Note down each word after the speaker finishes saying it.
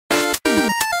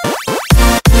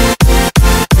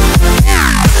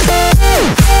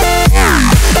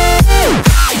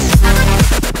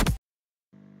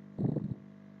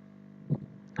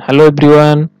Hello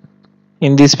everyone.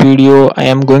 In this video I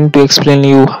am going to explain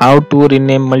you how to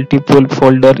rename multiple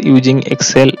folder using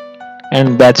Excel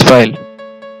and batch file.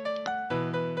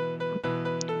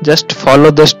 Just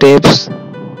follow the steps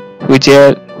which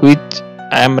I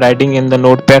am writing in the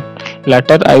notepad.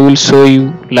 Later I will show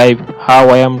you live how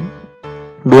I am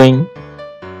doing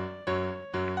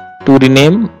to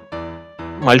rename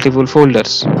multiple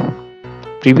folders.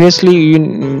 Previously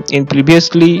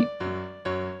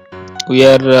we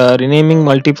are renaming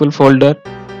multiple folder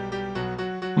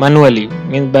manually,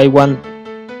 means by one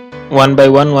by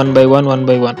one.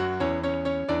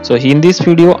 So in this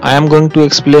video I am going to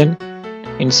explain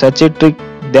in such a trick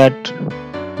that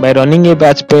by running a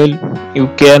batch file you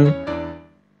can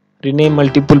rename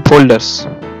multiple folders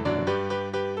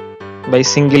by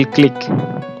single click.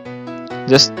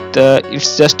 It's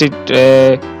just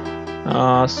a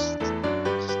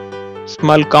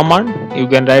small command. You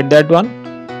can write that one.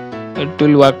 It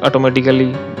will work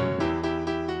automatically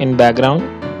in background.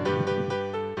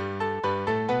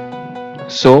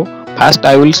 So first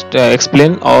I will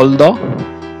explain all the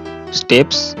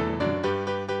steps.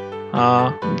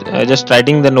 Just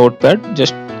writing the notepad,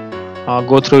 just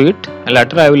go through it, and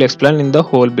later I will explain in the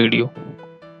whole video.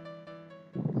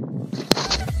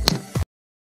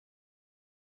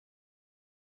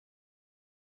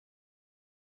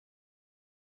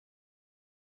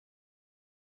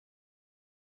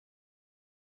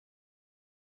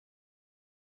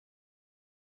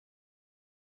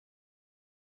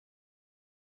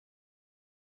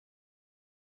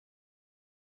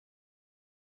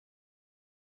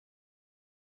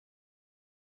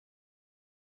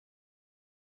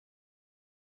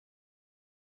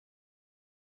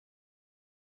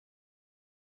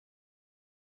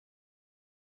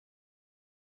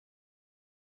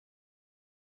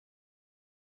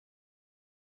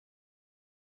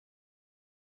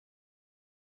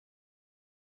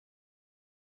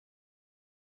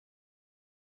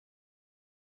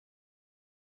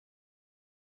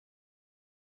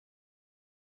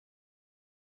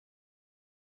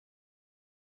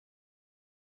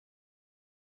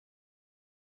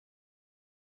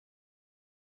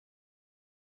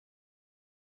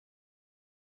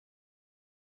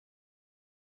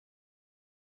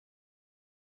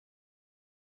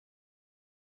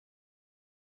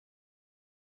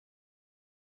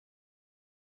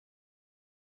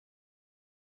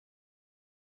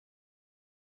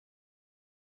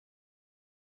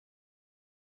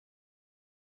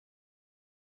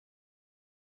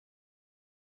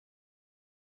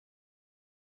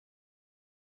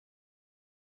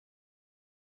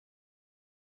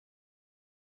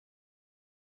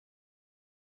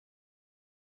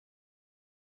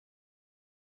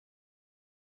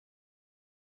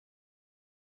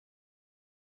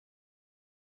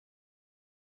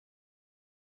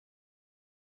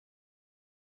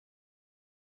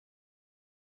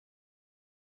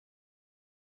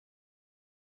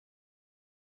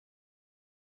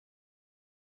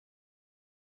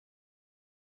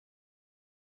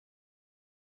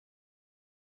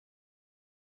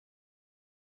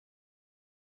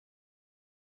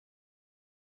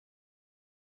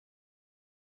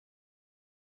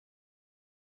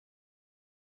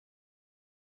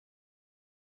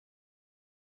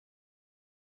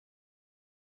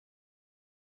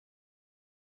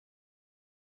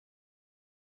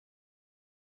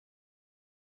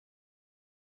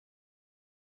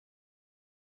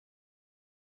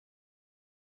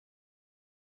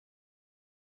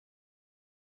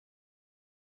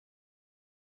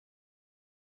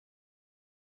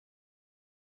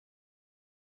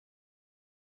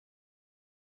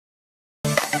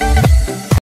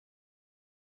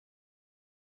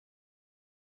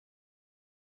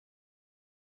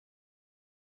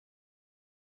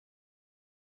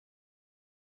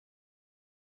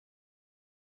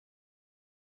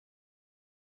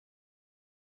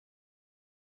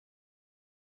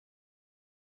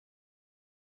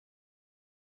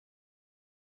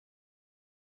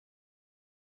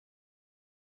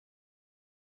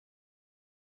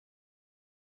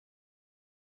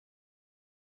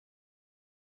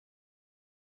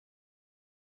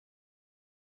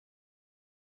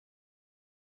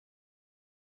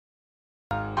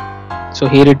 So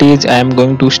here it is. I am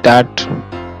going to start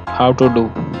how to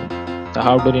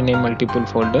rename multiple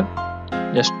folder.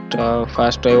 Just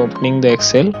first I opening the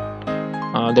Excel,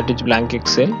 that is blank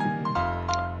Excel,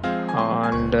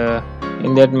 and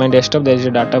in that my desktop there is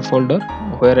a data folder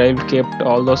where I kept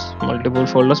all those multiple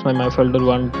folders, my folder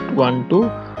 1, 2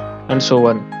 and so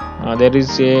on. There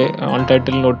is a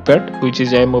untitled notepad which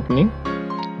is I am opening,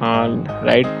 and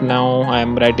right now I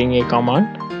am writing a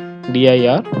command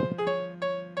dir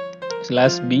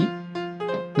 /b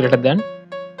greater than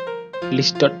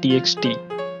list.txt.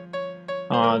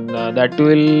 That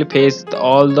will paste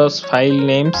all those file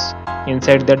names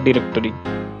inside that directory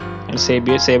and save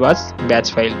as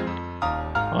batch file,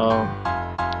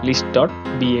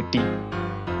 list.bat.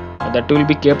 That will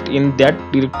be kept in that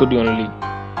directory only,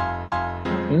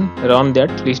 and run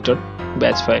that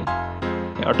list.batch file.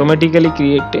 Automatically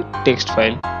create a text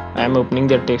file. I am opening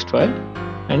the text file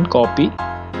and copy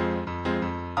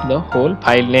the whole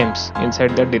file names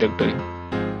inside that directory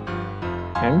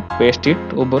and paste it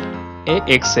over a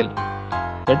Excel,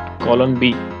 that column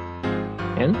B,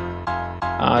 and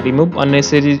remove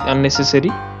unnecessary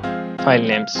file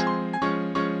names.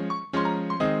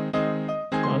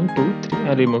 1 2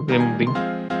 3 removing.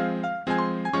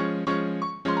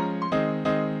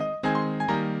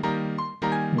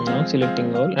 Now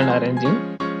selecting all and arranging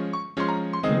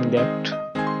in that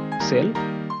cell.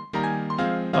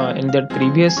 In that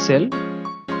previous cell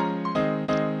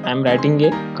I am writing a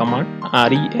command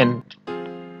ren.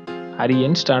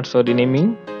 Ren stands for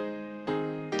renaming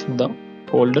the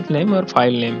folder name or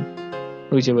file name,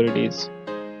 whichever it is.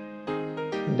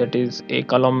 That is a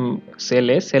column cell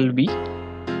A, cell B.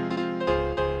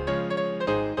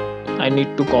 I need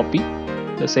to copy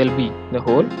the cell B, the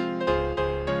whole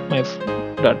my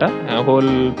data,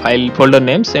 whole file folder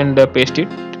names, and paste it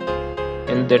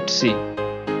in that C.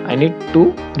 I need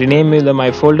to rename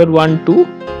my folder 1 to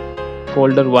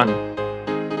folder 1,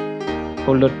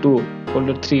 folder 2,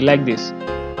 folder 3, like this,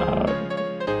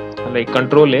 like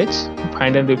control H,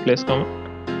 find and replace command.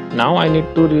 Now I need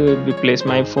to replace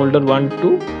my folder 1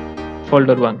 to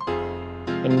folder 1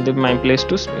 and my place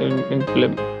to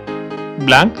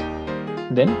blank,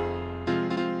 then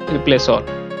replace all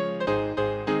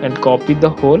and copy the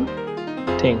whole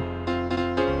thing.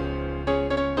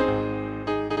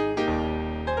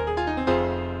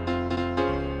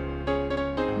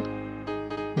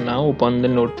 Now open the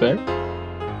notepad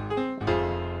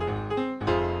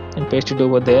and paste it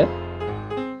over there.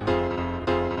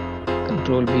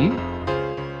 Control V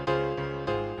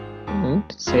and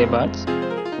save as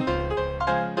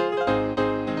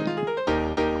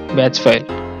batch file,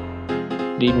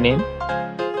 rename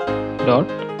dot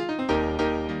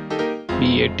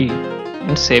bat,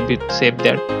 and save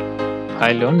that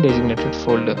file on designated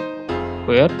folder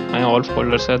where my all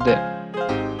folders are there.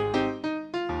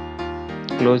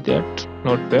 Close that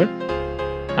notepad.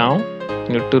 Now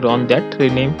you need to run that,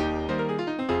 rename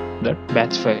that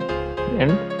batch file,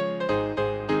 and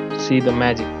see the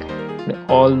magic.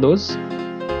 All those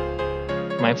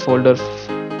my folder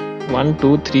 1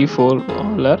 2 3 4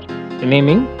 all are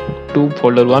renaming to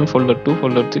folder 1, folder 2,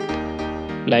 folder 3,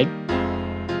 like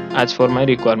as for my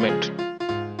requirement.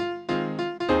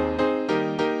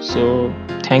 So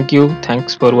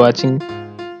thanks for watching.